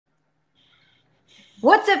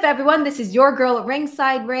What's up, everyone? This is your girl,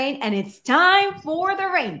 Ringside Raine, and it's time for the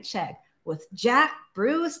Raine Check with Jack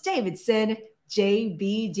Bruce Davidson,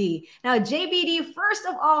 JBD. Now, JBD, first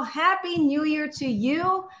of all, Happy New Year to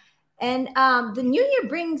you. And the new year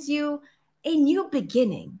brings you a new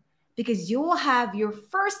beginning because you will have your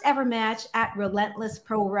first ever match at Relentless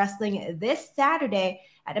Pro Wrestling this Saturday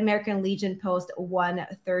at American Legion Post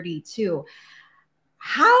 132.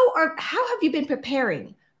 How have you been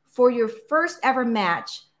preparing for your first ever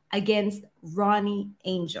match against Ronnie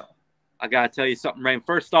Angel? I got to tell you something, Rain.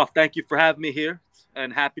 First off, thank you for having me here,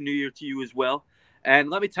 and Happy New Year to you as well. And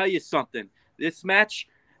let me tell you something. This match,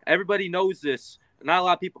 everybody knows this. Not a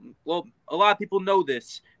lot of people, well, a lot of people know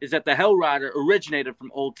this, is that the Hell Rider originated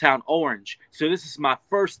from Old Town Orange. So this is my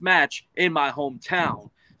first match in my hometown.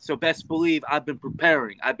 So best believe I've been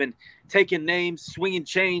preparing. I've been taking names, swinging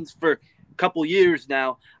chains for couple years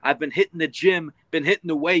now. I've been hitting the gym, been hitting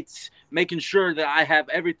the weights, making sure that I have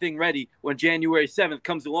everything ready when January 7th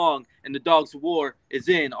comes along and the Dogs of War is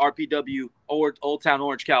in RPW or Old Town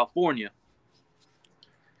Orange, California.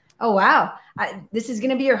 Oh, wow. This is going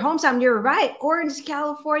to be your hometown. You're right. Orange,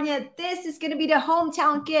 California. This is going to be the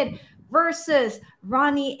hometown kid versus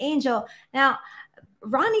Ronnie Angel. Now,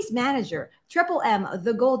 Ronnie's manager, Triple M,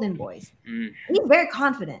 the Golden Boys, he's very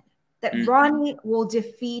confident that Ronnie will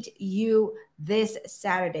defeat you this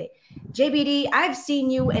Saturday. JBD, I've seen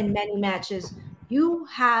you in many matches. You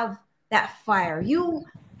have that fire. You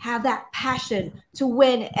have that passion to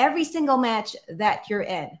win every single match that you're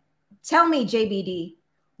in. Tell me, JBD,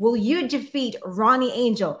 will you defeat Ronnie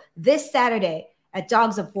Angel this Saturday at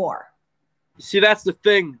Dogs of War? See, that's the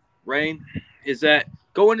thing, Rain, is that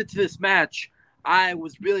going into this match, I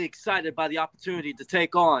was really excited by the opportunity to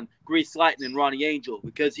take on Grease Lightning and Ronnie Angel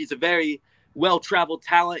because he's a very well-traveled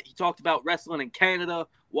talent. He talked about wrestling in Canada,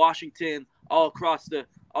 Washington, all across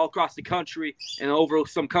the country and over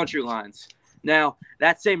some country lines. Now,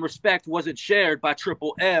 that same respect wasn't shared by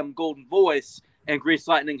Triple M, Golden Voice, and Grease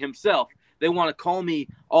Lightning himself. They want to call me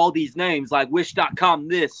all these names like Wish.com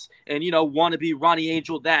this and, wannabe Ronnie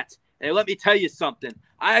Angel that. And let me tell you something.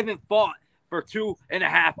 I haven't fought for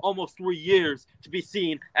 2.5, almost 3 years to be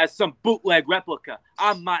seen as some bootleg replica.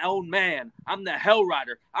 I'm my own man. I'm the Hell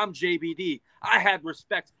Rider. I'm JBD. I had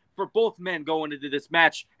respect for both men going into this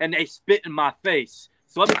match, and they spit in my face.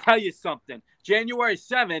 So let me tell you something. January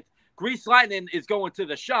 7th, Grease Lightning is going to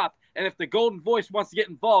the shop, and if the Golden Voice wants to get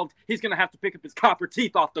involved, he's going to have to pick up his copper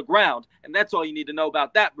teeth off the ground. And that's all you need to know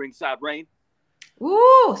about that, Ringside Rain.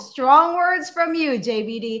 Ooh, strong words from you,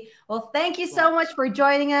 JBD. Well, thank you so much for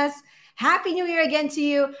joining us. Happy New Year again to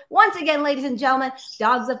you. Once again, ladies and gentlemen,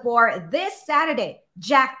 Dogs of War this Saturday.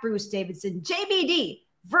 Jack Bruce Davidson, JBD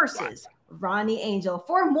versus Ronnie Angel.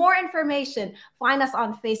 For more information, find us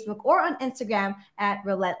on Facebook or on Instagram at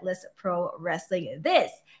Relentless Pro Wrestling.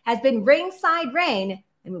 This has been Ringside Rain,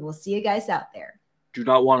 and we will see you guys out there. Do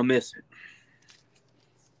not want to miss it.